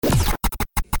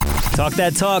Talk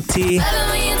that talk, T.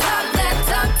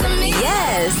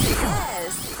 Yes.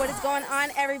 What is going on,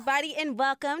 everybody, and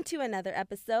welcome to another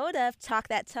episode of Talk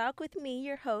That Talk with me,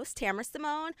 your host, Tamara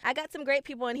Simone. I got some great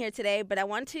people in here today, but I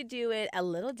want to do it a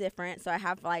little different. So I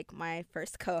have my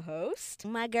first co-host,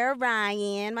 my girl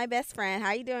Ryan, my best friend.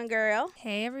 How you doing, girl?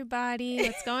 Hey, everybody.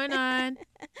 What's going on?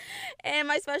 And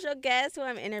my special guest who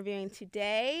I'm interviewing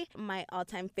today, my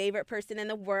all-time favorite person in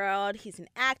the world. He's an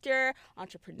actor,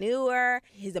 entrepreneur,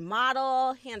 he's a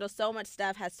model, handles so much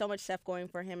stuff, has so much stuff going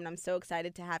for him, and I'm so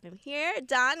excited to have him here.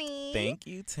 Donnie. Thank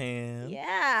you, Tam.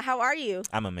 Yeah, how are you?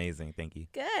 I'm amazing, thank you.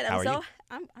 Good. How are you?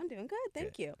 I'm doing good,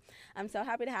 thank you. I'm so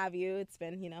happy to have you. It's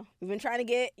been, we've been trying to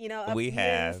get, up We here in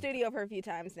have. the studio for a few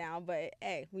times now, but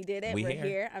hey, we did it. We're We're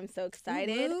here. I'm so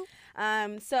excited.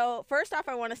 Woo-hoo. So first off,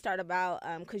 I want to start about,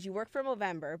 because you work for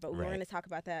Movember, but we're Right. going to talk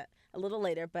about that a little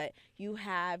later, but you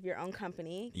have your own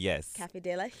company. Yes. Cafe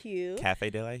De La Hue. Cafe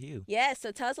De La Hue. Yes,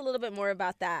 so tell us a little bit more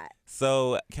about that.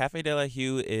 So Cafe De La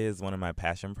Hue is one of my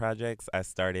passion projects. I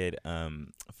started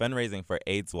fundraising for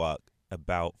AIDS Walk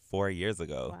about 4 years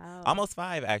ago. Wow. Almost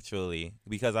 5, actually,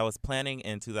 because I was planning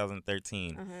in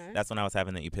 2013. Uh-huh. That's when I was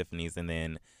having the epiphanies, and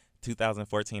then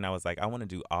 2014, I was like, I want to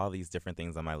do all these different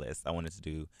things on my list. I wanted to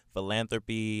do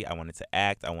philanthropy. I wanted to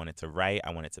act. I wanted to write.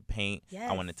 I wanted to paint.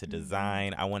 Yes. I wanted to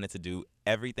design. I wanted to do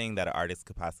everything that an artist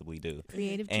could possibly do.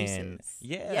 Creative And juices.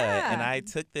 Yeah. and I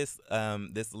took this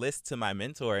this list to my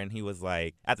mentor, and he was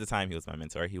like, at the time he was my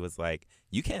mentor, he was like,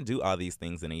 you can't do all these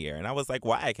things in a year. And I was like,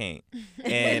 why I can't?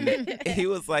 And he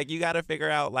was like, you got to figure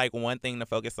out one thing to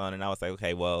focus on. And I was like,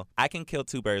 okay, well, I can kill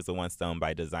 2 birds with one stone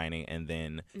by designing and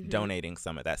then donating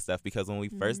some of that stuff, because when we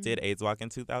first did AIDS Walk in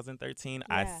 2013,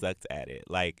 I Yeah. sucked at it.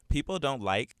 People don't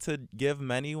like to give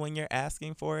money when you're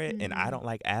asking for it, and I don't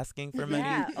like asking for money.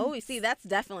 Yeah. Oh, you see, that's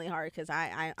definitely hard because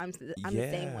I'm the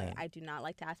same way. Yeah. I do not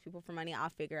like to ask people for money. I'll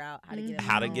figure out how to get it.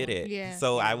 How to get it. Yeah.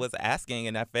 So I was asking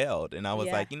and I failed. And I was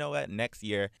Yeah. like, you know what? Next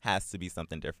year has to be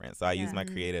something different. So I used my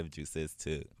creative juices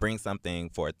to bring something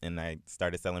forth, and I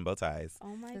started selling bow ties.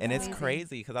 Oh my god. And it's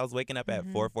crazy because I was waking up at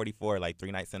 4:44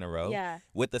 3 nights in a row Yeah.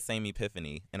 with the same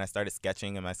epiphany. And I started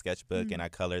sketching in my sketchbook and I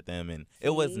colored them, and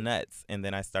it was See? nuts. And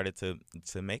then I started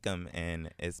to make them, and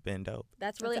it's been dope.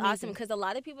 That's really That's awesome amazing. because a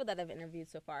lot of people that I've interviewed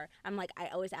so far, I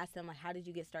always ask them how did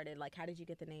you get started? How did you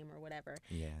get the name or whatever?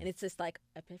 Yeah. And it's just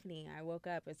epiphany. I woke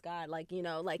up, it's God.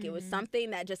 It was something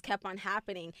that just kept on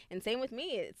happening. And same with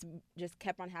me, it's just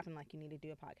kept on happening. You need to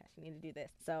do a podcast, you need to do this.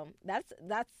 So that's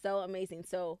so amazing.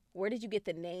 So where did you get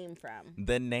the name from?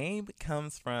 The name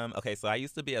comes from, so I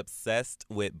used to be obsessed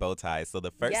with bow ties. So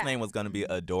the first Yeah. name was going to be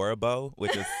Adorable,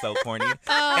 which is so corny.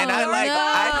 Oh, And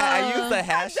I used the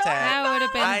hashtag. That would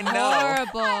have been I know.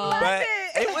 horrible. But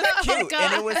it was cute God.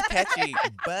 and it was catchy.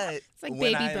 But It's like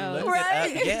when baby I bows. looked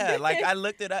Right. it up, I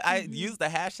looked it up. I used the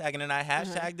hashtag, and then I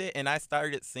hashtagged it, and I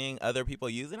started seeing other people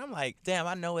use it. I'm like, damn,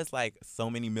 I know it's so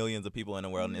many millions of people in the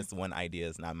world, and this one idea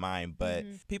is not mine. But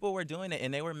people were doing it,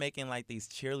 and they were making these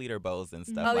cheerleader bows and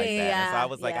stuff Oh, like yeah, that. And so I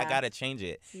was like, yeah. I gotta change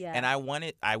it. Yeah. And I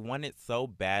wanted so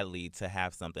badly to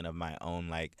have something of my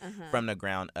own, from the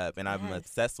ground up. And I'm Yes.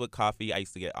 obsessed with coffee. I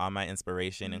used to get all my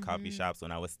inspiration in coffee shops.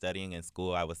 When I was studying in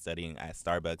school, I was studying at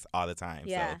Starbucks all the time.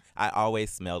 Yeah. So I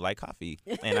always smelled like coffee,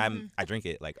 and I drink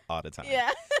it all the time.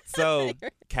 Yeah. So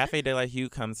Cafe De La Hue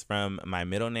comes from my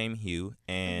middle name Hue,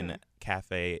 and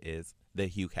cafe is the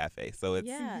Hue Cafe. So it's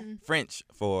Yeah. French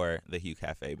for the Hue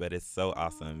Cafe, but it's so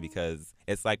awesome because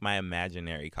it's my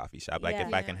imaginary coffee shop. Yeah.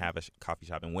 If I can have a coffee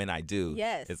shop, and when I do,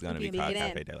 Yes. it's going to You be can called get in.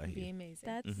 Cafe De La It'd be Hue. amazing.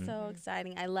 That's so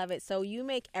exciting. I love it. So you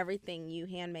make everything. You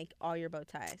hand make all your bow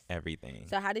ties. Everything.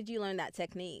 So how did you learn that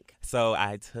technique? So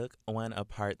I took one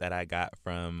apart that I got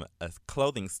from a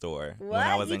clothing store when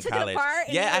I What? was You in took it college. apart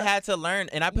and Yeah, you- I had to learn,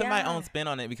 and I put my Yeah. own spin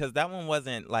on it because that one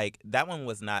wasn't that one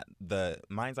was not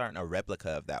mines aren't a replica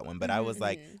of that one. But I was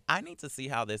like, I need to see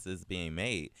how this is being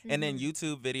made. And then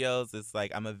YouTube videos, it's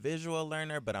I'm a visual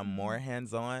learner, but I'm more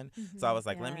hands-on. So I was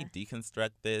like, let me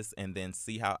deconstruct this and then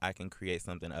see how I can create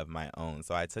something of my own.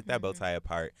 So I took that bow tie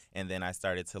apart, and then I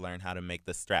started to learn how to make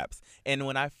the straps. And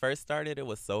when I first started, it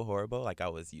was so horrible. I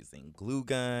was using glue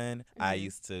gun. I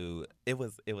used to, it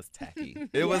was tacky.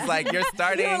 It was you're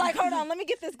starting. You were like, hold on, let me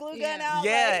get this glue gun out.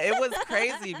 Yeah, it was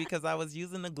crazy because I was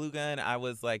using the glue gun. I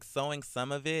was sewing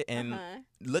some of it, and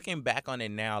looking back on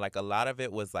it now, like a lot of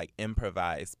it was like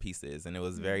improvised pieces and it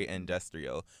was very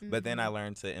industrial. But then I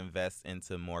learned to invest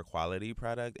into more quality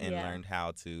product and learned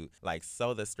how to like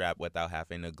sew the strap without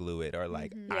having to glue it or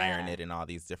like iron it and all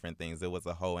these different things. It was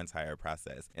a whole entire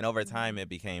process. And over time it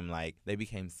became like they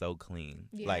became so clean.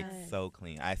 Like so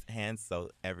clean. I hand sew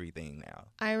everything now.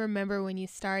 I remember when you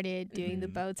started doing the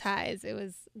bow ties, it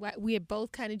was we had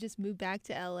both kind of just moved back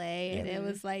to LA and it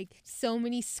was like so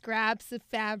many scraps of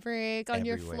fabric on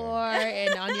your floor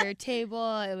and on your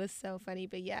table. It was so funny.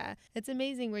 But yeah, it's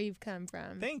amazing where you've come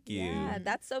from. Thank you. Yeah,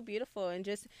 that's so beautiful. And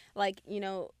just like, you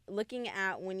know, looking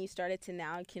at when you started to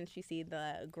now, can she see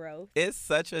the growth? It's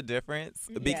such a difference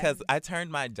because I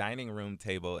turned my dining room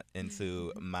table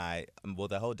into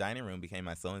the whole dining room became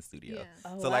my sewing studio. Yeah.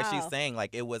 Oh, So like she's saying,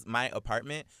 like it was my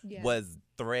apartment was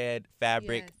thread,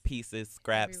 fabric, pieces,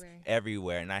 scraps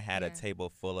everywhere. And I had a table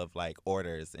full of like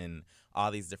orders and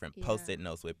all these different Post-it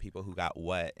notes with people who got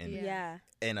what and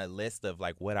and a list of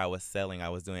like what I was selling. I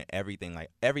was doing everything, like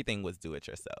everything was do it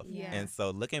yourself. And so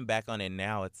looking back on it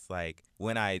now, it's like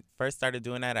when I first started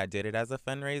doing that, I did it as a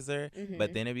fundraiser,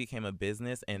 but then it became a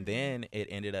business and then it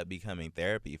ended up becoming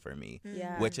therapy for me,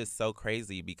 which is so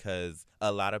crazy because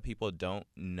a lot of people don't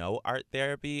know art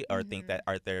therapy or think that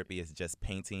art therapy is just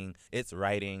painting. It's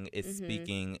writing, it's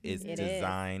speaking, it's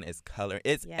design, it's color,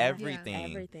 it's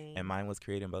everything. And mine was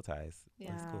creating bow ties.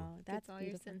 Wow, Cool. that's all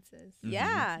beautiful. your senses.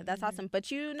 Yeah, that's awesome.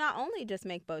 But you not only just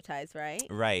make bow ties, right?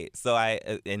 Right. So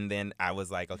and then I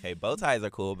was like, okay, bow ties are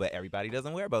cool, but everybody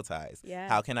doesn't wear bow ties. Yeah.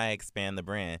 How can I expand the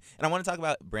brand? And I want to talk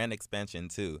about brand expansion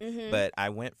too. But I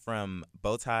went from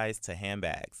bow ties to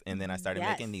handbags, and then I started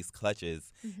making these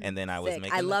clutches, and then I was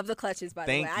making. I love the clutches, by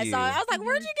the way. Thank you. I was like,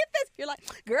 where'd you get this? You're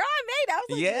like, girl, I made it. I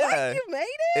was like, what? You made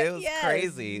it? It was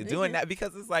crazy doing that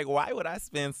because it's like, why would I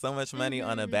spend so much money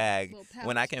on a bag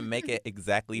when I can make it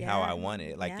exactly how I want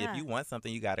it? Like, if you want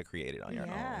something, you got to create it on your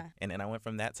own. And then I went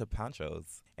from that to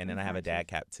ponchos. And then I have a dad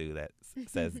cap, too, that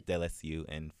says De La Hue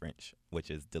in French, which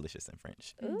is delicious in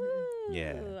French.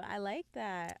 Ooh, I like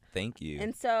that. Thank you.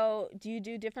 And so, do you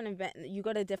do different events? You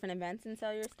go to different events and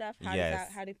sell your stuff?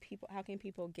 Yes. How can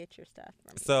people get your stuff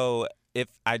from you? So if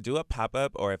I do a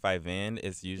pop-up or if I vend,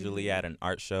 it's usually at an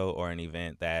art show or an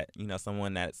event that, you know,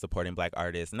 someone that's supporting Black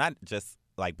artists, not just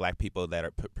like Black people that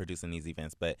are producing these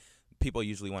events, but people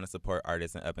usually want to support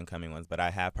artists and up-and-coming ones, but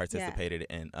I have participated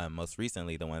in most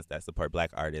recently the ones that support Black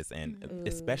artists and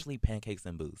especially Pancakes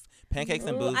and Booze. Pancakes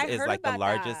and Booze is like the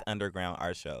largest underground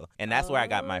art show, and that's where I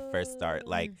got my first start.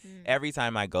 Like every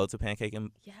time I go to Pancakes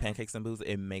and Booze,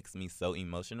 it makes me so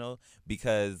emotional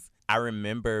because I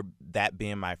remember that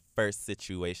being my first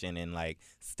situation and like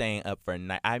staying up for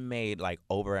night. I made like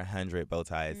over 100 bow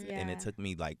ties and it took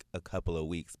me like a couple of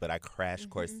weeks, but I crash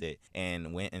coursed it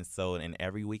and went and sold. And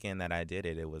every weekend that I did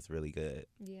it, it was really good.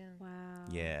 Yeah. Wow.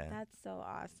 Yeah. That's so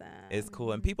awesome. It's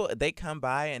cool. And people, they come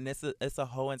by and it's a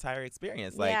whole entire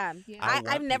experience. Like,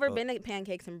 I've never been to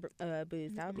Pancakes and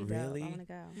Booze. That would be dope. Really? I want to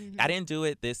go. I didn't do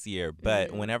it this year,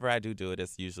 but whenever I do it,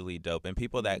 it's usually dope. And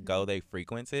people that go, they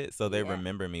frequent it, so they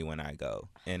remember me when I go.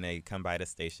 And they come by the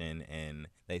station and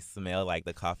they smell like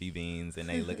the coffee beans and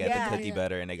they look at the cookie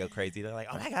butter and they go crazy. They're like,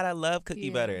 oh my God, I love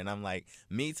cookie butter. And I'm like,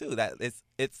 me too. That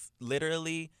it's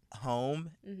literally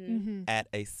home at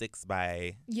a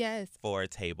 6x4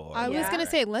 table. I was gonna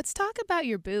say, let's talk about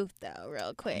your booth though,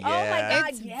 real quick. Yeah. Oh my God,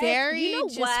 it's very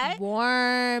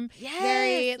warm.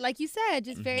 Very, like you said,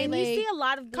 just very. And like, you see a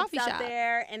lot of booths coffee out shop.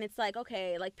 there, and it's like,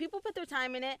 okay, like people put their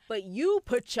time in it, but you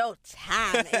put your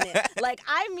time in it. Like,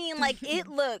 I mean, like it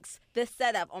looks. The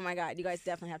setup, oh my God, you guys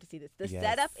definitely have to see this. The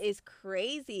setup is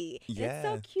crazy. It's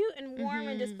so cute and warm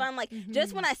and just fun. Like,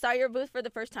 just when I saw your booth for the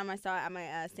first time, I saw it at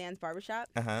my Sands barbershop.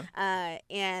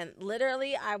 And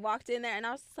literally, I walked in there and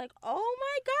I was just like, oh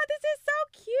my God, this is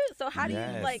so cute. So how do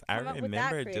you, like, come up with that I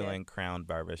remember creative? doing Crown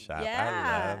Barbershop.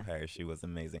 Yeah. I love her. She was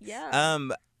amazing. Yeah.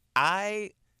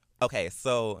 Okay,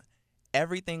 so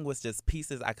everything was just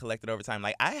pieces I collected over time.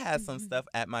 Like, I had some stuff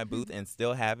at my booth and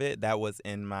still have it that was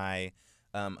in my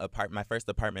my first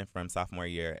apartment from sophomore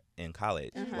year in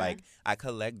college. Like, I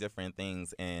collect different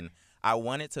things and I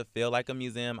want it to feel like a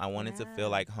museum. I want it to feel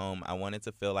like home. I want it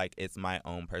to feel like it's my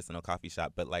own personal coffee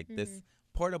shop, but like this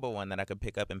portable one that I could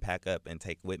pick up and pack up and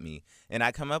take with me. And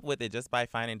I come up with it just by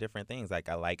finding different things. Like,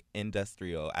 I like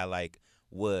industrial. I like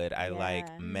wood. I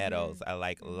like metals. I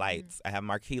like lights. I have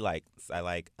marquee lights. I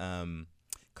like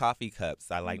coffee cups.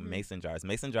 I like mason jars.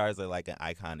 Mason jars are like an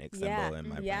iconic symbol in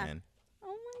my brand.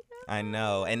 I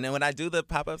know. And then when I do the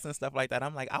pop-ups and stuff like that,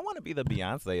 I'm like, I want to be the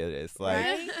Beyonce of this. Like,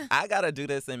 Right? I got to do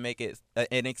this and make it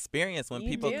an experience when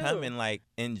people come and, like,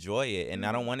 enjoy it. And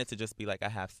I don't want it to just be like I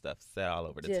have stuff set all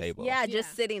over the table. Yeah,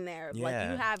 just sitting there. Yeah.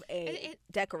 Like, you have a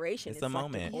decoration. It's a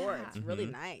moment. Decor. It's really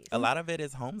nice. A lot of it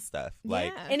is home stuff.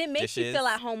 Like, and it makes you dishes. feel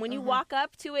at home. When you walk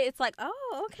up to it, it's like,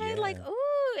 oh, okay. Like,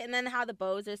 ooh. And then how the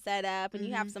bows are set up. And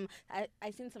you have some,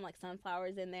 I've seen some, like,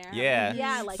 sunflowers in there. Yeah.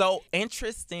 Yeah. Like, so,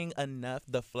 interesting enough,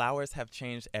 the flowers have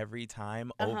changed every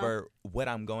time over what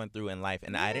I'm going through in life.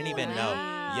 And I didn't even know.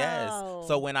 Yes.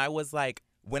 So, when I was,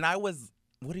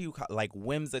 what do you call, like,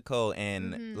 whimsical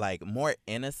and like more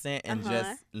innocent and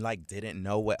just like didn't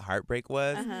know what heartbreak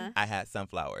was, I had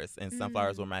sunflowers, and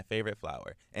sunflowers were my favorite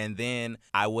flower. And then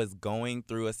I was going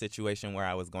through a situation where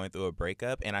I was going through a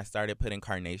breakup, and I started putting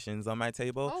carnations on my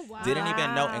table. Oh, wow. Didn't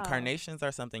even know. And carnations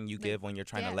are something you give when you're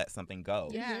trying to let something go.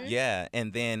 Yeah.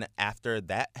 And then after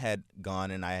that had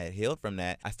gone and I had healed from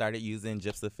that, I started using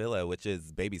gypsophila, which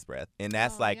is baby's breath, and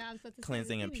that's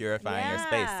cleansing and purifying your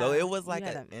space. So it was like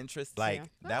an interest, like.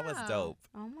 That was dope.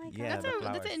 Oh my God. Yeah,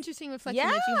 that's an interesting reflection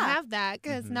that you have that,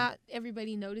 because not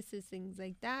everybody notices things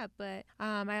like that. But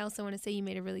I also want to say you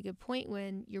made a really good point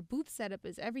when your booth setup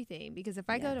is everything, because if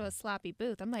I go to a sloppy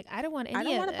booth, I'm like, I don't want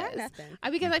any of this. Buy nothing.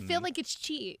 Because I feel like it's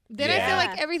cheap. Then I feel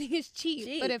like everything is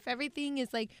cheap. But if everything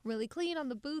is like really clean on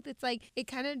the booth, it's like it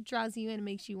kind of draws you in and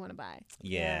makes you want to buy.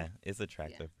 Yeah, it's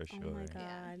attractive for sure. Oh my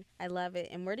God. I love it.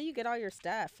 And where do you get all your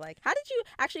stuff? Like, how did you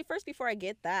actually, first, before I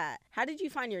get that, how did you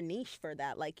find your niche for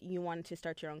that? Like, you wanted to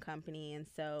start your own company and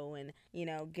sew and, you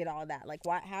know, get all that. Like,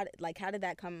 how did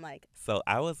that come? Like, so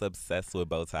I was obsessed with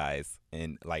bow ties,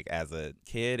 and like as a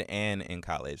kid and in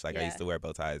college, like I used to wear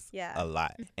bow ties a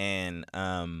lot. And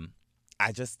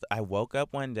I woke up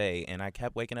one day and I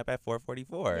kept waking up at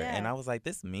 4:44 and I was like,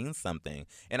 this means something.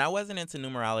 And I wasn't into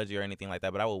numerology or anything like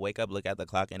that, but I would wake up, look at the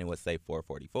clock, and it would say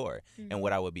 4:44. And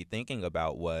what I would be thinking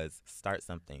about was start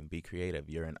something, be creative.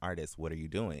 You're an artist. What are you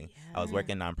doing? I was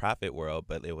working nonprofit world,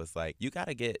 but it was like, you got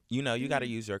to get, you got to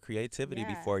use your creativity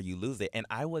before you lose it. And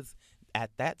I was,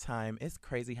 at that time, it's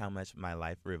crazy how much my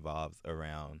life revolves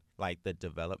around, like, the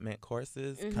development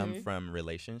courses come from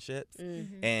relationships.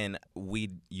 And we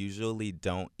usually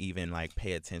don't even, like,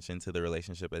 pay attention to the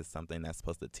relationship as something that's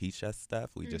supposed to teach us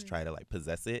stuff. We just try to, like,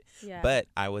 possess it. But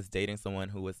I was dating someone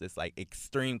who was this, like,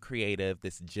 extreme creative,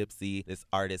 this gypsy, this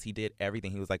artist. He did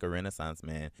everything. He was like a Renaissance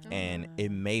man. And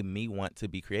it made me want to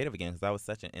be creative again, because I was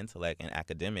such an intellect and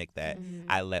academic that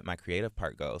I let my creative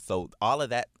part go. So all of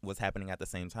that was happening at the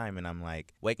same time. And I'm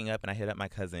like waking up, and I hit up my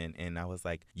cousin, and I was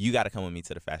like, you got to come with me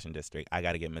to the fashion district. I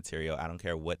got to get material. I don't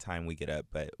care what time we get up,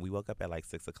 but we woke up at like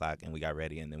 6 o'clock and we got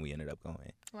ready, and then we ended up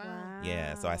going. Wow.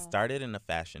 Yeah. So I started in the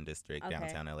fashion district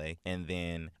downtown LA, and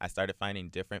then I started finding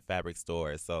different fabric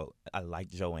stores. So I like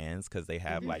Joann's because they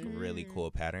have like really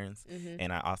cool patterns.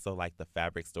 And I also like the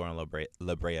fabric store in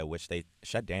La Brea, which they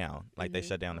shut down. Like they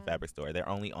shut down the fabric store. They're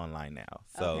only online now.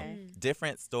 So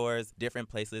different stores, different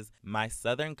places. My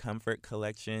Southern Comfort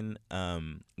collection,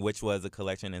 which was a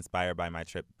collection inspired by my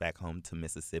trip back home to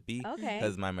Mississippi.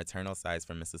 Because my maternal side's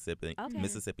from Mississippi,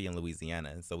 Mississippi and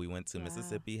Louisiana. And so we went to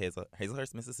Mississippi,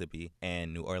 Hazelhurst, Mississippi,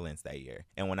 and New Orleans that year.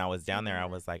 And when I was down there, I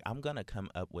was like, I'm going to come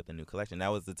up with a new collection.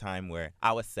 That was the time where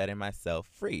I was setting myself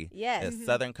free. Yes.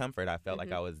 Southern Comfort, I felt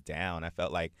like I was down. I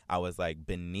felt like I was like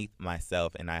beneath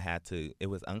myself, and I had to, it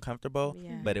was uncomfortable,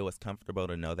 but it was comfortable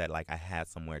to know that like I had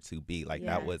somewhere to be. Like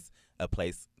that was a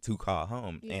place to call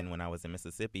home. And when I was in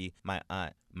Mississippi, my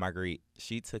aunt Marguerite,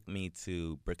 she took me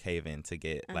to Brookhaven to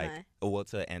get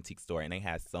to an antique store, and they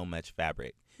had so much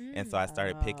fabric. And so I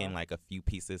started picking like a few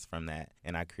pieces from that,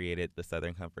 and I created the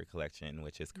Southern Comfort collection,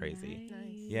 which is crazy.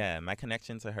 Nice. Yeah, my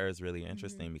connection to her is really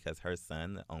interesting because her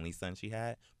son, the only son she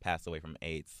had, passed away from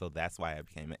AIDS. So that's why I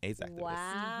became an AIDS activist.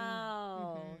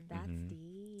 Wow. That's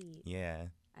deep. Yeah.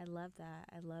 I love that.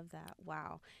 I love that.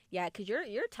 Wow. Yeah, because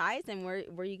your ties and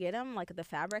where you get them, like the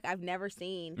fabric, I've never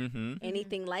seen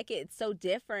anything like it. It's so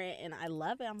different, and I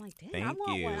love it. I'm like, dang, I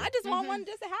want one. I just want one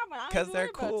just to have one. Because they're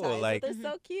cool. Ties, like they're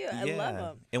so cute. I love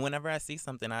them. And whenever I see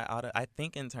something, I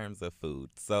think in terms of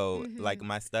food. So like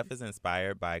my stuff is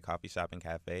inspired by coffee shop and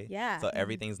cafe. Yeah. So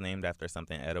everything's named after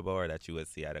something edible or that you would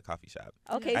see at a coffee shop.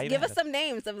 Okay, give us some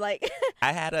names of like.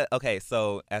 I had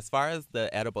so as far as the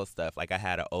edible stuff, like I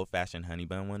had an old fashioned honey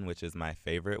bun one, which is my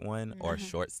favorite one, or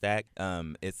short stack.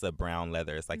 It's a brown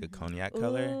leather. It's like a cognac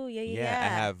color. Ooh, yeah. I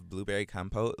have blueberry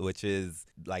compote, which is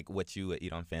like what you would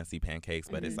eat on fancy pancakes,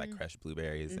 but it's like crushed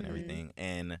blueberries and everything.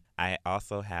 And I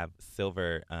also have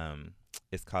silver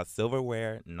It's called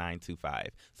Silverware 925.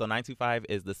 So 925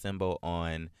 is the symbol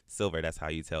on silver. That's how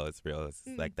you tell it's real. It's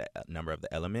like the number of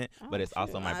the element, but it's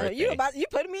also my birthday. You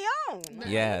putting me on.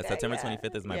 Yeah, Okay, September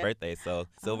 25th is my birthday. So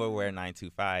Silverware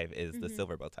 925 is the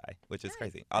silver bow tie, which is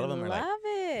crazy. All of them are like,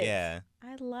 it. yeah.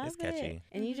 I love It's catchy. it.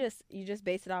 And you just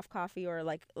base it off coffee or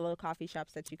like little coffee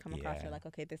shops that you come across. You're like,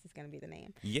 okay, this is gonna be the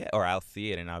name. Yeah, or I'll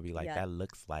see it and I'll be like, that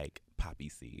looks like poppy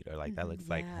seed, or like that looks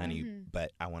like honey,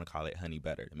 but I want to call it honey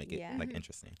butter to make it like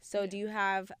interesting. So do you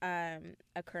have a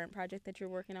current project that you're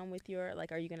working on with your,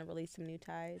 like, are you gonna release some new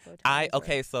ties?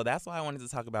 So that's why I wanted to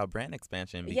talk about brand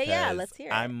expansion, because let's hear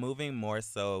it. I'm moving more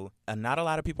so. Not a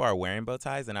lot of people are wearing bow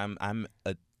ties, and I'm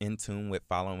in tune with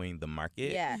following the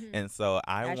market. Yeah. And so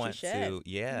I As want to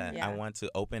I want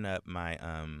to open up my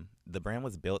the brand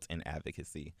was built in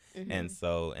advocacy. And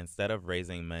so instead of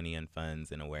raising money and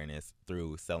funds and awareness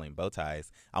through selling bow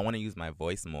ties, I want to use my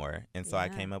voice more. And so I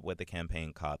came up with a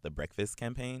campaign called the Breakfast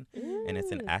Campaign. And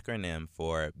it's an acronym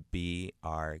for BRKFST.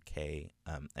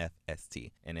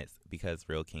 And it's because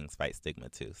real kings fight stigma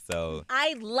too. So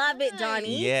I love it,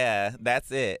 Donnie. Yeah,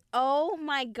 that's it. Oh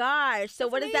my gosh. So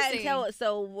That's what does that amazing. entail?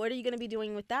 So what are you going to be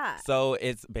doing with that? So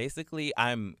it's basically,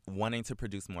 I'm wanting to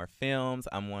produce more films.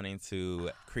 I'm wanting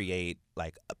to create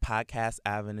like a podcast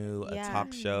avenue, a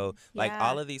talk show, like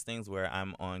all of these things where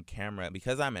I'm on camera,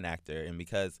 because I'm an actor and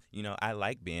because, you know, I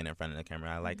like being in front of the camera.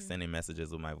 I like sending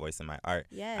messages with my voice and my art.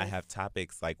 I have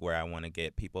topics like where I want to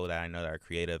get people that I know that are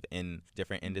creative in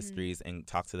different industries and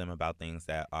talk to them about things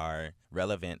that are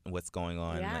relevant, what's going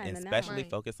on, and especially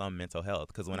focus on mental health.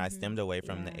 Because when I stemmed away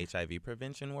from the HIV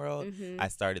prevention world, I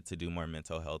started to do more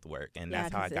mental health work. And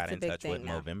that's how I got in touch with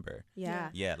Movember.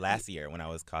 Yeah, last year when I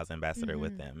was cause ambassador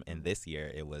with them. And this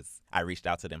year I reached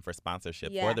out to them for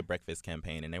sponsorship for the Breakfast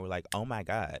Campaign. And they were like, oh my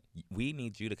God, we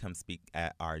need you to come speak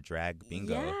at our drag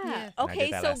bingo.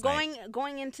 Okay, so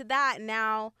going into that,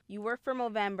 now you work for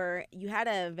Movember. You had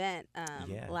an event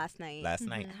last night.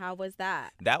 How was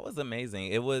that? That was amazing.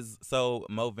 It was, so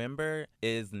Movember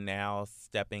is now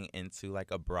stepping into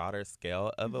like a broader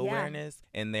scale of awareness,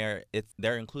 and they're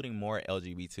including more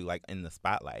LGBT like in the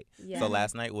spotlight. So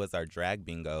last night was our drag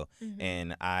bingo,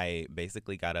 and I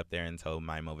basically got up there and told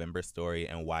my Movember story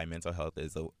and why mental health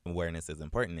awareness is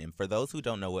important. And for those who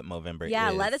don't know what Movember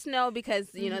is, let us know, because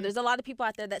you know there's a lot of people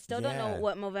out there that still don't know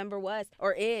what Movember was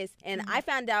or is. And I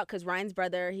found out because Ryan's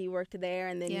brother, he worked there,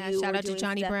 and then shout out to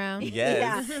Johnny Brown.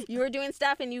 You were doing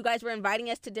stuff, and you guys were inviting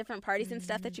us to different parties and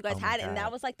stuff that you guys had, and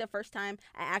that was like the first time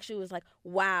I actually was like,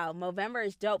 wow, Movember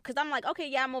is dope. Because I'm like,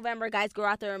 okay, Movember, guys grow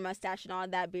out their mustache and all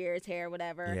that, beards, hair,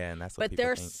 whatever. Yeah, and that's what but people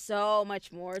there's think. so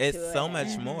much more to it. It's so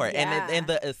much more. And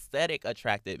the aesthetic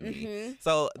attracted me.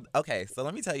 So, okay, so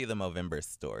let me tell you the Movember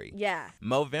story.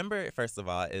 Movember, first of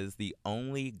all, is the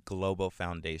only global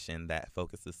foundation that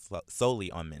focuses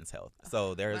solely on men's health.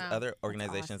 So there's other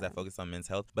organizations that focus on men's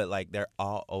health, but like they're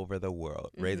all over the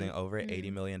world, raising over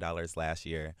 $80 million last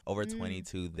year, over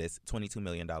 $22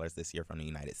 million this year from the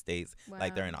United States.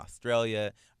 Like they're in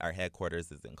Australia. Our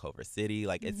headquarters is in Culver City.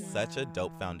 Like it's such a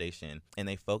dope foundation, and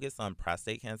they focus on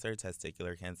prostate cancer,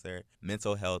 testicular cancer,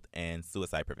 mental health, and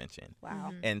suicide prevention.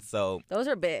 And so those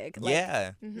are big. Like,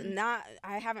 I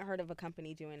haven't heard of a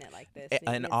company doing it like this.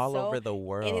 And all over the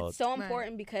world. And it's so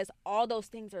important because all those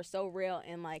things are so real,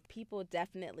 and like people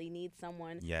definitely need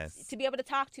someone to be able to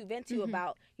talk to, vent to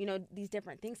about, you know, these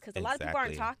different things, because a lot of people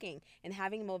aren't talking, and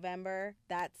having Movember,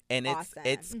 that's awesome.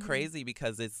 It's crazy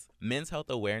because it's men's health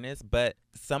awareness, but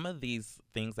some of these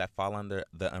things that fall under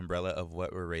the umbrella of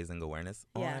what we're raising awareness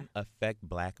on affect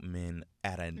Black men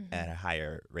at a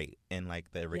higher rate, and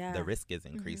like the risk is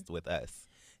increased with us.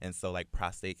 And so like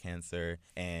prostate cancer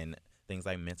and things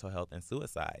like mental health and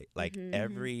suicide, like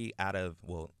every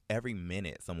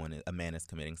minute a man is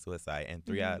committing suicide, and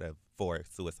 3 out of 4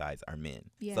 suicides are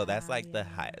men. So that's like a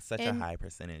high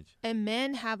percentage. And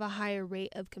men have a higher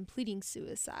rate of completing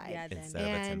suicide.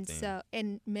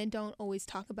 And men don't always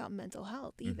talk about mental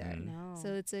health either.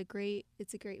 So it's a great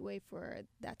way for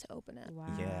that to open up.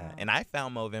 Yeah. And I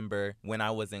found Movember when I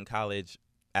was in college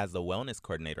as a wellness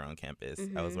coordinator on campus.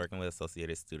 I was working with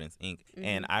Associated Students, Inc.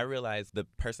 And I realized the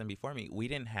person before me, we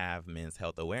didn't have men's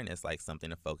health awareness, like something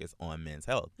to focus on men's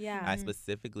health. I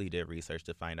specifically did research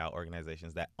to find out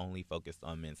organizations that only focused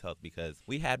on men's health, because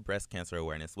we had breast cancer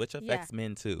awareness, which affects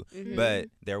men too. But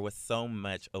there was so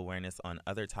much awareness on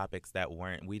other topics that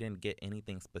we didn't get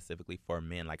anything specifically for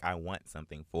men. Like I want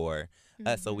something for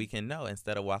us so we can know,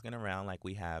 instead of walking around like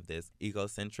we have this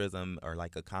egocentrism or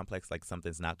like a complex like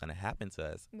something's not going to happen to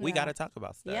us. We got to talk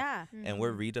about stuff. And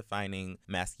we're redefining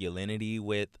masculinity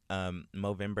with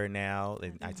Movember now.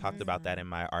 And I talked about that in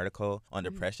my article on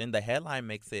depression. The headline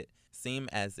makes it seem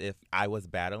as if I was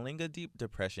battling a deep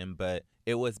depression, but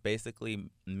it was basically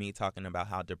me talking about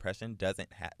how depression doesn't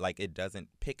it doesn't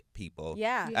pick people.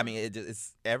 Yeah. I mean,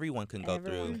 it's everyone can go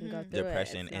Everyone through can go through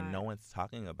depression, it. and no one's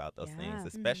talking about those things, Yeah.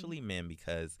 especially men,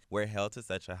 because we're held to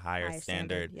such a higher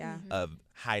standard of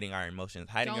hiding our emotions.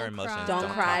 Hiding your emotions. Don't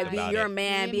cry. Talk Be about your it.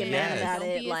 man. Be a man Yes. about Don't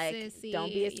it. be a Like, sissy.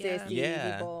 don't be a sissy.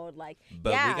 Yeah. Be bold. Like,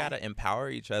 But we gotta empower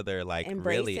each other. Like,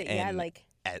 embrace really, it. and like.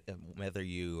 Whether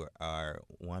you are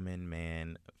woman,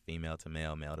 man, female to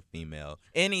male, male to female,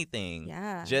 anything,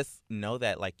 just know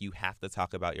that like you have to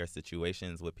talk about your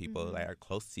situations with people that are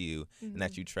close to you and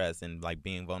that you trust, and like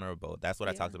being vulnerable. That's what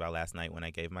I talked about last night when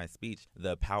I gave my speech,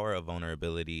 the power of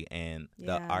vulnerability and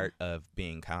the art of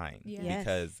being kind.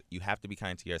 Because you have to be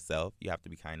kind to yourself, you have to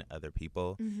be kind to other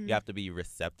people, you have to be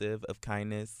receptive of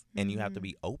kindness, and you have to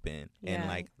be open and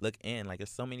like look in. Like, there's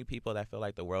so many people that feel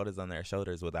like the world is on their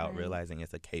shoulders without realizing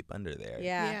it's a cape under there.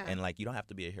 And like, you don't have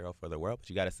to be a hero for the world, but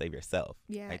you got to save yourself.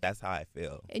 Like, that's how I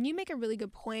feel. And you make a really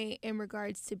good point in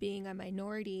regards to being a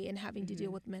minority and having to deal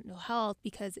with mental health,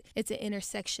 because it's an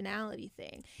intersectionality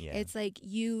thing. It's like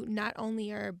you not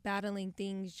only are battling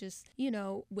things just, you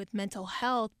know, with mental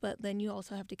health, but then you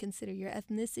also have to consider your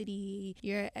ethnicity,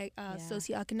 your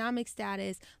socioeconomic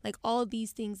status. Like, all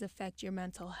these things affect your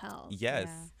mental health.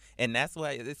 And that's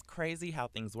why it's crazy how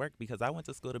things work, because I went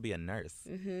to school to be a nurse.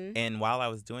 And while I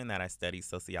was doing that, I studied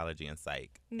sociology and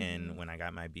psych. And when I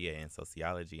got my BA in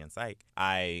sociology and psych,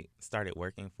 I started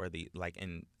working for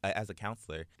as a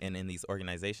counselor and in these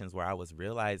organizations where I was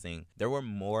realizing there were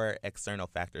more external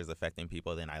factors affecting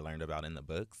people than I learned about in the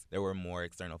books. There were more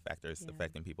external factors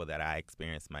affecting people that I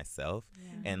experienced myself.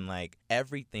 And like,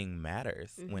 everything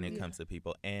matters when it comes to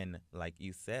people. And like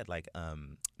you said, like our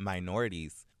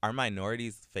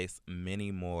minorities face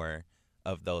many more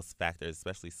of those factors,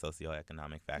 especially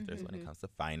socioeconomic factors when it comes to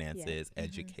finances,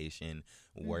 education,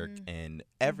 work, and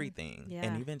everything.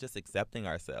 And even just accepting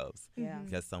ourselves.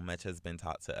 Because so much has been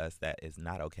taught to us that is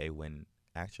not okay, when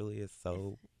actually it's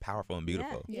so powerful and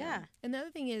beautiful. Another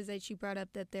thing is that you brought up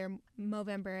that their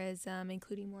Movember is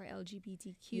including more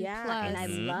LGBTQ and I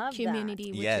love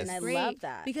community, that. which is great, I love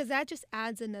that, because that just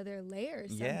adds another layer.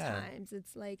 Sometimes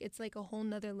it's like a whole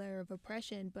nother layer of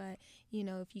oppression. But you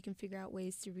know, if you can figure out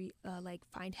ways to like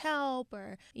find help,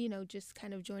 or you know, just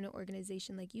kind of join an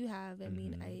organization like you have, I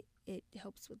mean, it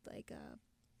helps with like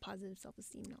positive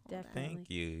self-esteem and all that. Thank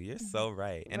you. You're so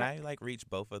right. And I like reach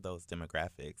both of those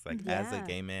demographics, like as a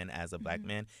gay man, as a black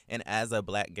man, and as a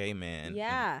black gay man.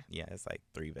 And, it's like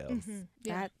 3 veils.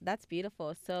 That's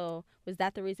beautiful. So was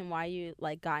that the reason why you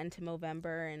like got into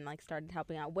Movember and like started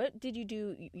helping out? What did you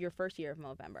do your first year of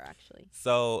Movember actually?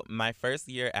 So my first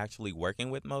year actually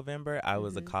working with Movember, I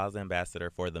was a cause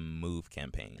ambassador for the Move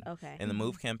campaign. And the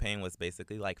Move campaign was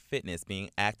basically like fitness,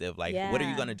 being active. Like, what are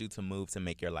you going to do to move to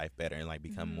make your life better and like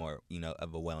become more, you know,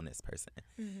 of a wellness person?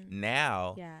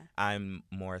 Now I'm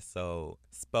more so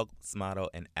spokesmodel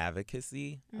and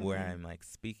advocacy, where I'm like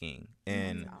speaking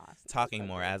and talking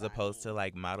more, as opposed to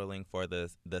like modeling for the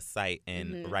site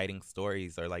and writing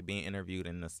stories or like being interviewed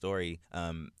in the story.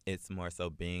 It's more so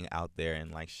being out there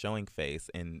and like showing face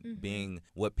and being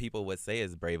what people would say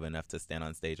is brave enough to stand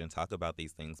on stage and talk about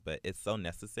these things. But it's so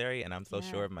necessary, and I'm so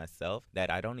sure of myself that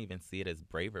I don't even see it as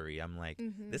bravery. I'm like,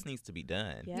 this needs to be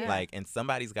done. Like, and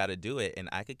somebody's got to do it, and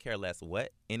I could care less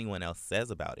what anyone else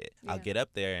says about it. I'll get up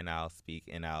there and I'll speak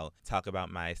and I'll talk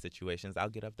about my situations. I'll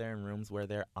get up there in rooms where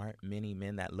there aren't many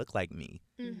men that look like me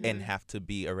and have to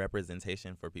be a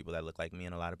representation for people that look like me.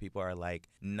 And a lot of people are like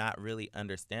not really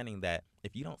understanding that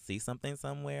if you don't see something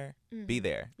somewhere, be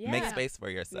there. Make space for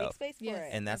yourself. Make space for it.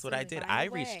 And that's what I did. I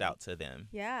reached out to them.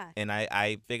 And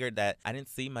I figured that I didn't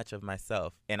see much of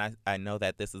myself. And I know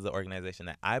that this is an organization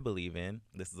that I believe in.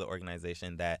 This is an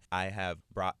organization that I have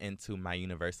brought into my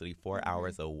university 4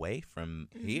 hours away from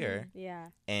here.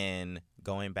 And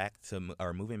going back to,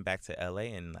 or moving back to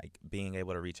LA, and like being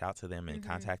able to reach out to them and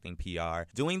contacting PR,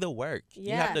 doing the work.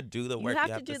 You have to do the work. You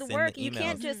have to do the work. You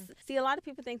can't just see. A lot of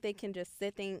people think they can just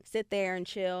sit there and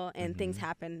chill and things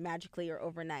happen magically or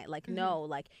overnight. Like no,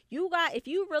 like if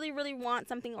you really want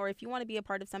something, or if you want to be a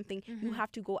part of something, you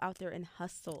have to go out there and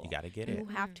hustle. You got to get it. You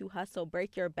have to hustle,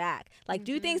 break your back, like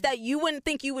do things that you wouldn't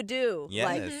think you would do.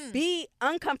 Like be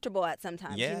uncomfortable at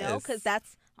sometimes, you know, because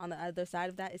that's on the other side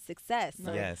of that is success.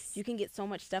 So you can get so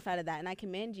much stuff out of that, and I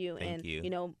commend you. Thank you. You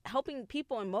know, helping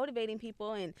people and motivating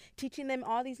people and teaching them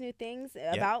all these new things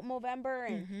about Movember,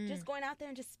 and just going out there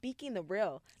and just speaking the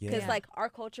real, because like our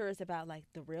culture is about like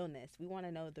the realness. We want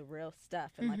to know the real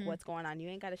stuff and like what's going on. You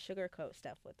ain't got to sugarcoat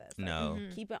stuff with us. Like, no,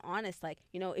 keep it honest. Like,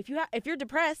 you know, if you're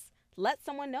depressed, let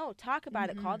someone know. Talk about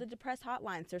it. Call the depressed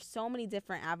hotlines. There's so many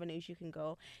different avenues you can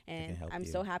go. And I'm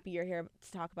so happy you're here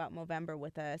to talk about Movember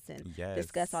with us and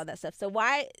discuss all that stuff. So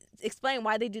explain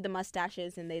why they do the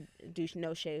mustaches and they do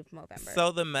no shave Movember.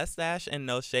 So the mustache and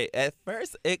no shave, at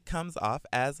first it comes off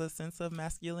as a sense of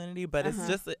masculinity, but it's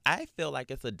just, I feel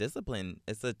like it's a discipline.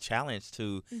 It's a challenge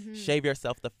to shave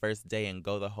yourself the first day and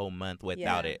go the whole month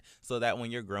without it. So that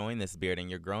when you're growing this beard and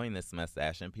you're growing this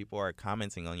mustache and people are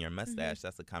commenting on your mustache,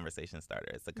 that's a conversation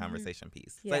starter. It's a conversation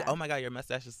piece. It's like, oh my God, your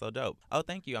mustache is so dope. Oh,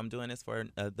 thank you. I'm doing this for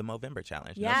the Movember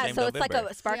challenge. Yeah, no so November. It's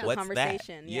like a spark of What's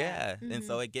conversation. That? Yeah. And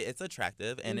so it's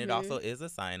attractive, and it also is a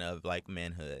sign of like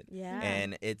manhood. Yeah.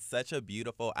 And it's such a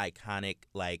beautiful, iconic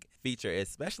like feature,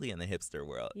 especially in the hipster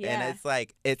world. Yeah. And it's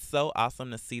like, it's so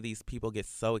awesome to see these people get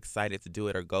so excited to do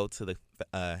it or go to the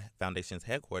foundation's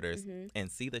headquarters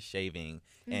and see the shaving.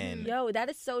 And yo, that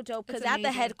is so dope, because at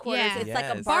the headquarters it's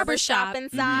like a barber shop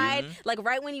inside. Like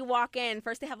right when you walk in,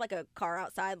 first they have like a car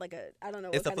outside, like I don't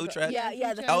know. It's a food truck?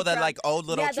 Yeah. That like old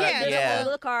little truck. There's an old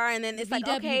little car, and then it's like,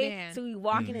 okay, so we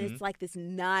walk in and it's like this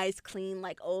nice, clean,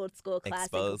 like old school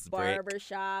classic barber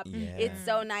shop. Yeah. It's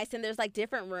so nice, and there's like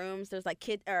different rooms. There's like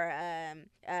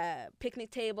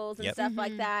picnic tables and stuff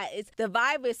like that. The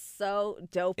vibe is so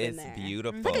dope in there. It's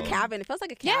beautiful. It's like a cabin. It feels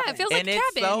like a cabin. Yeah, it feels like a cabin.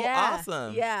 And it's so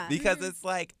awesome. Yeah. Because it's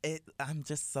like, I'm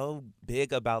just so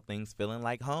big about things feeling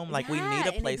like home. Like we need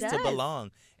a place to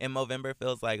belong. And Movember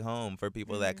feels like home for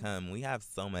people that come. We have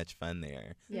so much fun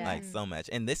there. Yeah. Like so much.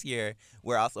 And this year,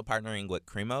 we're also partnering with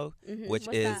Cremo, which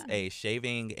is a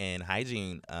shaving and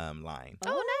hygiene line.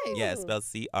 Oh, nice. Yeah, it's spelled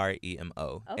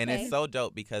CREMO. Okay. And it's so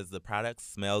dope because the products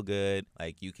smell good.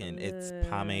 Like it's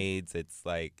pomades, it's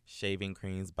like shaving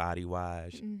creams, body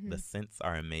wash. The scents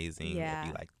are amazing. Yeah. If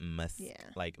you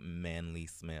like manly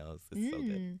smells. It's so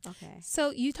good. Okay.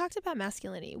 So you talked about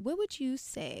masculinity. What would you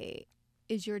say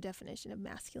is your definition of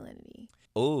masculinity?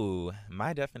 Oh,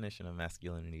 my definition of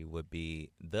masculinity would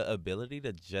be the ability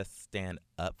to just stand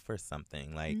up for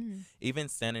something. Like even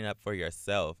standing up for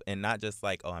yourself, and not just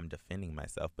like, oh, I'm defending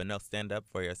myself, but no, stand up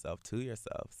for yourself to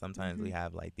yourself. Sometimes we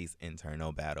have like these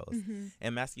internal battles.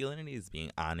 And masculinity is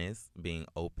being honest, being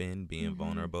open, being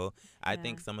vulnerable. I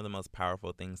think some of the most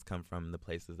powerful things come from the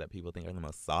places that people think are the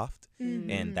most soft.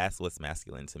 And that's what's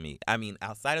masculine to me. I mean,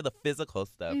 outside of the physical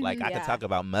stuff, like I could talk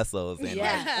about muscles and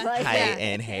like height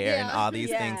and hair and all these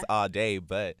things all day,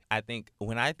 but I think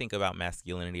when I think about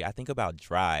masculinity, I think about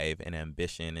drive and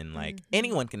ambition, and like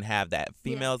anyone can have that.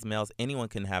 Females, males, anyone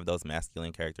can have those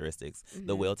masculine characteristics.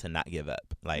 The will to not give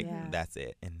up, like that's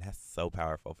it, and that's so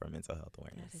powerful for mental health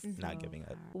awareness. Not giving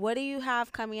up. What do you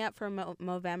have coming up for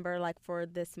Movember, like for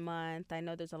this month? I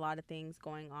know there's a lot of things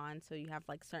going on, so you have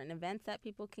like certain events that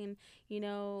people can,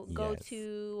 go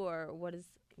to, or what is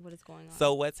going on?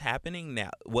 So what's happening now?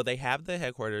 Well, they have the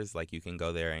headquarters, like you can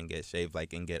go there and get shaved,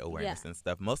 like and get awareness and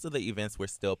stuff. Most of the events we're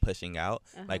still pushing out.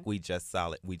 Like we just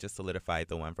solidified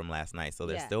the one from last night, so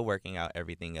they're still working out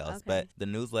everything else. Okay. But the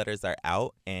newsletters are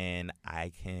out, and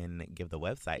I can give the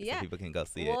website so people can go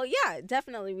see it. Well, yeah,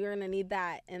 definitely. We're gonna need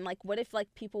that. And like, what if like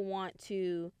people want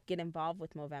to get involved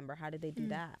with Movember? How do they do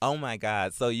that? Oh my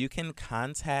God! So you can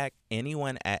contact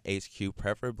anyone at HQ,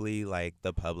 preferably like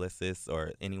the publicist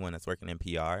or anyone that's working in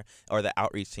PR. Or the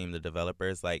outreach team, the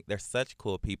developers. Like, they're such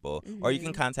cool people. Or you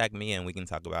can contact me and we can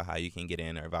talk about how you can get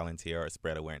in or volunteer or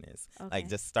spread awareness. Like,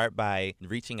 just start by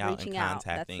reaching out and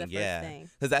contacting. That's the first thing.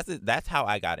 Because that's how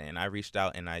I got in. I reached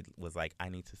out and I was like, I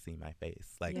need to see my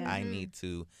face. Like, I need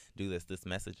to do this. This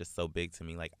message is so big to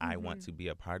me. Like, I want to be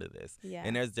a part of this.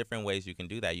 And there's different ways you can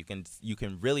do that. You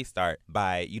can really start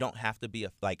by, you don't have to be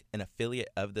an affiliate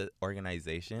of the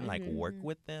organization, like work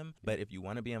with them. But if you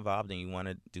want to be involved and you want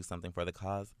to do something for the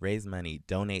cause, raise money,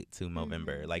 donate to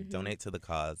Movember, like donate to the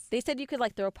cause. They said you could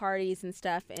like throw parties and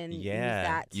stuff and use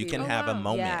that too. You can have a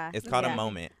moment. Yeah. It's called a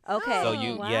moment. Okay. So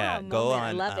you go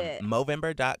on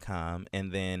Movember.com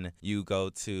and then you go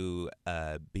to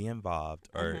be involved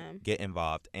or get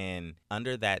involved, and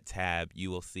under that tab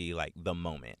you will see like the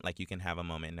moment. Like you can have a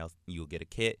moment and you'll get a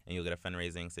kit and you'll get a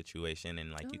fundraising situation,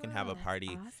 and like you can have a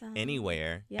party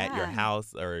anywhere at your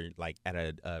house or like at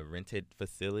a rented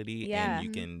facility, and you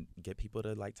can get people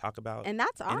to like talk about. And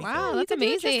that's awesome. Wow, that's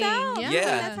amazing.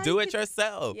 Do it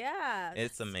yourself. Yeah.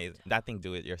 It's amazing. I think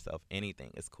do it yourself.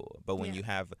 Anything is cool. But when you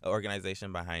have an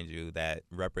organization behind you that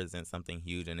represents something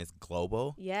huge and it's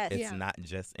global, it's not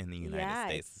just in the United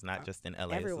States. It's not just in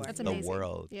LA. Everywhere. It's the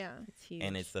world. Yeah. It's huge.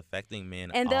 And it's affecting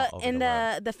men and all over the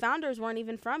world. The founders weren't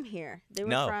even from here. They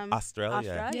were from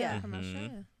Australia. Yeah, from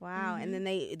Australia. Wow. And then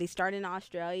they started in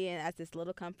Australia as this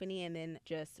little company, and then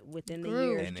just within the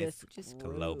years and just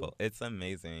global. It's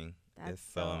amazing. It's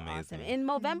so amazing. Awesome. And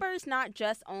Movember is not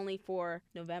just only for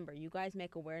November. You guys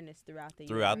make awareness throughout the year.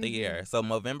 Throughout the year. So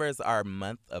Movember is our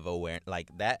month of awareness. Like,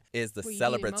 that is the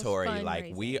celebratory.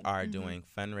 Like, we are doing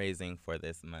fundraising for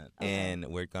this month. And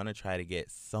we're going to try to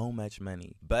get so much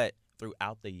money. But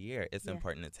throughout the year, it's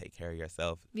important to take care of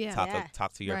yourself.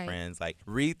 Talk to your friends. Like,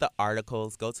 read the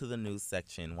articles, go to the news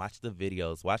section, watch the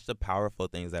videos, watch the powerful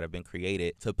things that have been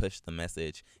created to push the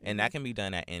message. And that can be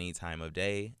done at any time of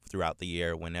day, throughout the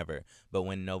year, whenever. But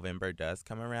when November does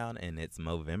come around and it's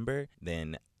Movember,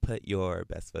 then put your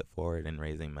best foot forward in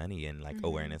raising money and like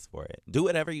awareness for it. Do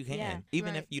whatever you can,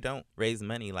 even if you don't raise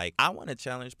money. Like, I want to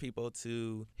challenge people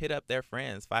to hit up their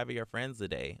friends, 5 of your friends a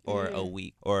day or a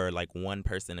week, or like one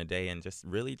person a day, and just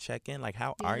really check in. Like,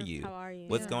 how are you?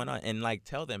 What's going on? And like,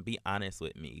 tell them, be honest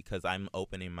with me, because I'm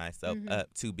opening myself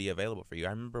up to be available for you. I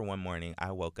remember one morning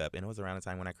I woke up, and it was around the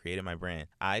time when I created my brand.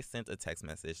 I sent a text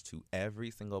message to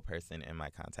every single person in my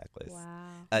contact list.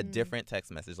 A different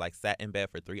text message. Like, sat in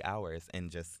bed for 3 hours and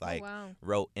just like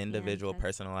wrote individual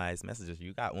personalized messages.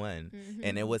 You got one.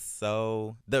 And it was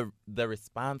so, the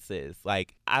responses,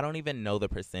 like, I don't even know the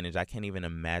percentage. I can't even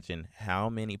imagine how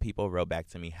many people wrote back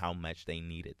to me how much they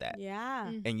needed that.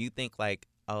 And you think like,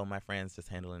 oh, my friend's just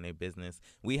handling their business.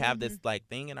 We have this like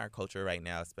thing in our culture right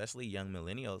now, especially young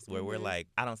millennials, where we're like,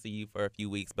 I don't see you for a few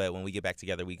weeks, but when we get back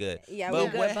together, we good.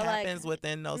 But what happens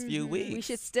within those few weeks? We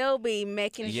should still be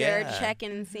making sure,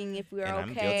 checking and seeing if we're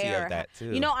and okay. I'm guilty of that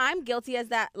too. You know, I'm guilty as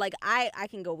that. Like, I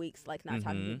can go weeks like not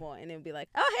talking to people, and it'd be like,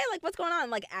 oh, hey, like, what's going on?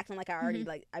 Like, acting like I already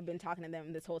like I've been talking to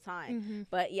them this whole time.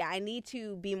 But yeah, I need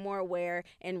to be more aware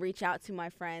and reach out to my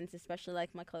friends, especially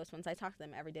like my close ones. I talk to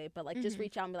them every day, but like just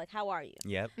reach out and be like, how are you?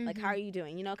 Like, how are you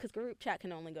doing? You know, because group chat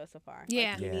can only go so far.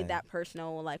 Like, you need that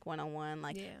personal, like, one-on-one,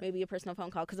 like maybe a personal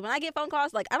phone call. Because when I get phone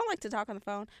calls, like, I don't like to talk on the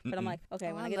phone, but I'm like,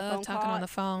 okay, when I get a phone call, on the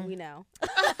phone. we know.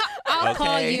 I'll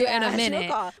call you in a minute.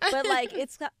 But like,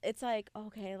 it's like,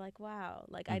 okay, like, wow,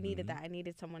 like I needed that. I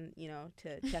needed someone, you know,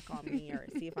 to check on me or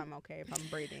see if I'm okay, if I'm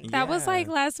breathing. That was like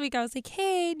last week. I was like,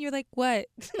 hey, and you're like, what?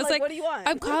 I was like, what do you want?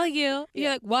 I'm calling you.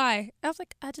 You're like, why? I was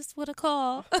like, I just want to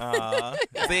call.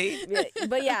 See?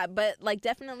 But like,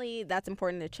 definitely that's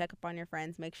important to check up on your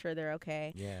friends, make sure they're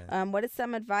okay. What is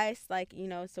some advice, like, you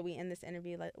know, so we end this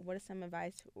interview, like, what is some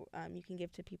advice you can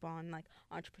give to people on like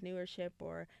entrepreneurship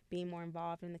or being more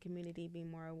involved in the community, being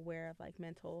more aware of like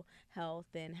mental health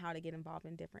and how to get involved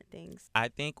in different things? I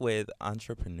think with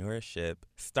entrepreneurship,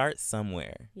 start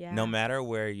somewhere. No matter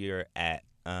where you're at.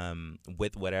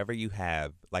 With whatever you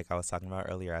have, like I was talking about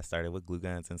earlier, I started with glue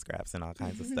guns and scraps and all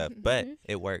kinds of stuff, but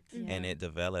it worked and it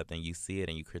developed, and you see it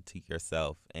and you critique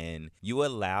yourself, and you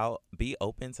be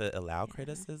open to allow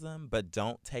criticism, but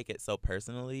don't take it so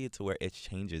personally to where it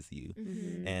changes you.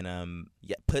 And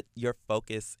put your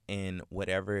focus in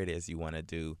whatever it is you want to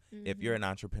do. If you're an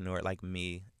entrepreneur like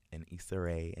me and Issa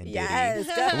Rae and Diddy,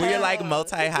 we're like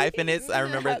multi-hyphenates. I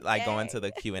remember like going to the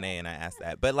Q&A and I asked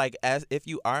that. But like, as if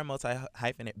you are a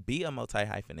multi-hyphenate, be a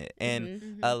multi-hyphenate.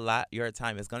 And a lot, your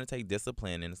time is going to take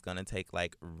discipline, and it's going to take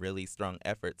like really strong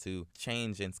effort to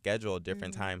change and schedule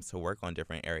different times to work on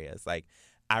different areas. Like,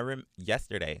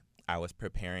 yesterday, I was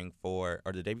preparing or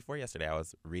the day before yesterday, I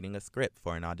was reading a script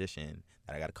for an audition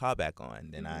that I got a call back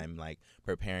on. Then I'm like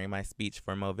preparing my speech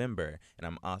for Movember, and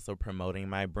I'm also promoting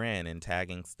my brand and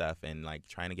tagging stuff and like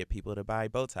trying to get people to buy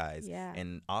bow ties.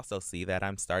 And also see that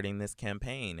I'm starting this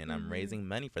campaign and I'm raising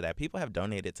money for that. People have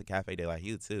donated to Cafe De La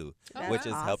Hue too, which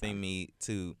is helping me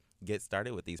to get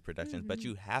started with these productions. But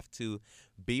you have to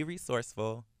be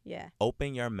resourceful.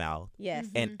 Open your mouth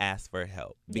and ask for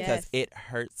help, because it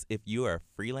hurts if you are a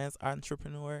freelance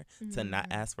entrepreneur to not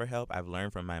ask for help. I've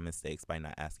learned from my mistakes by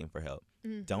not asking for help.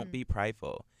 Don't be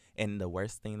prideful. And the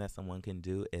worst thing that someone can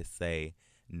do is say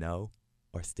no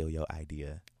or steal your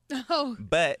idea.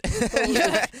 But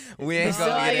we ain't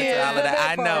gonna get into all of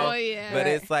that. I know, but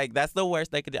it's like, that's the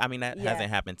worst they could do. I mean, that hasn't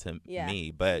happened to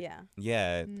me, but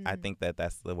I think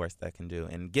that's the worst that can do.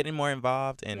 And getting more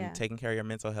involved and taking care of your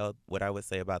mental health, what I would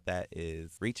say about that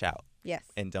is reach out.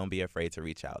 And don't be afraid to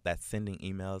reach out. That's sending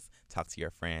emails, talk to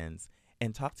your friends,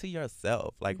 and talk to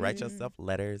yourself. Like, write yourself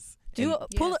letters.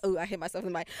 I hit myself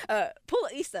in my pull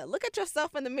Issa. Look at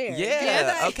yourself in the mirror.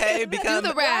 Okay, become do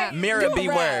the rap. Mirror do B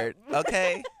word.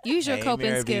 Okay, use your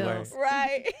coping skills.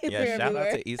 Yeah, shout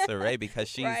out to Issa Rae, because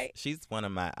she's one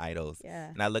of my idols,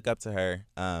 and I look up to her.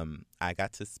 I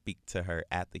got to speak to her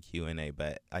at the Q&A,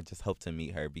 but I just hope to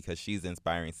meet her because she's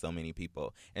inspiring so many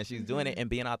people, and she's doing it and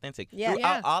being authentic.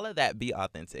 Throughout all of that, be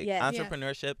authentic.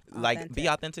 Entrepreneurship, like, be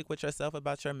authentic with yourself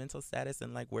about your mental status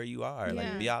and like where you are.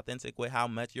 Like, be authentic with how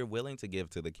much you're willing willing to give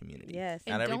to the community. Yes.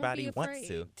 Not And everybody don't be wants afraid,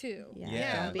 to. too.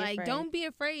 Yeah. Don't be Like, afraid. don't be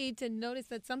afraid to notice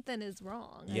that something is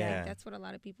wrong. I Yeah. think that's what a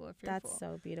lot of people are fearful. That's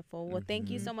so beautiful. Well, thank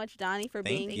you so much, Donnie, for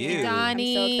Thank being you. here.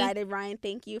 Donnie. I'm so excited, Ryan.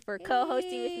 Thank you for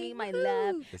co-hosting with me, my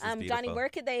love. Woohoo. This is Donnie, beautiful. where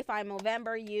could they find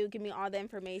Movember? You give me all the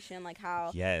information, like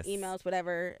how Yes. emails,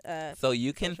 whatever. So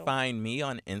you can social. find me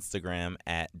on Instagram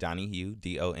at Donnie Hue,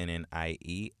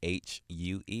 DonnieHue,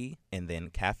 and then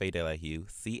Cafe De La Hue,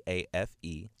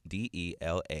 CafeDelahue.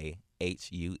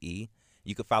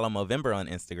 You can follow Movember on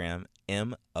Instagram,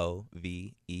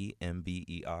 Movember,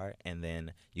 and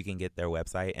then you can get their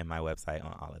website and my website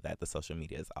on all of that. The social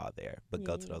media is all there, but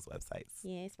go to those websites.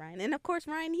 Yes, Ryan. And of course,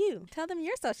 Ryan, you. Tell them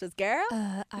your socials, girl.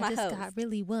 I My just host. got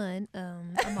really one.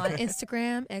 I'm on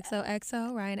Instagram,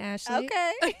 XOXO, Ryan Ashley.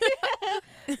 Okay.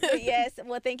 Yes.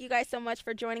 Well, thank you guys so much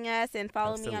for joining us, and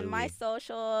follow me on my Absolutely.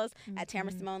 socials at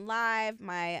Tamara Simone Live,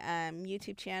 my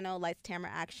YouTube channel, Lights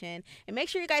Tamara Action, and make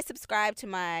sure you guys subscribe to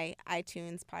my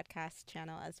iTunes podcast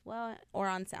channel as well, or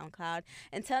on SoundCloud.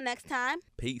 Until next time,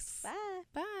 Peace. bye.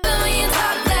 Bye.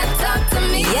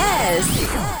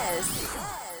 Yes.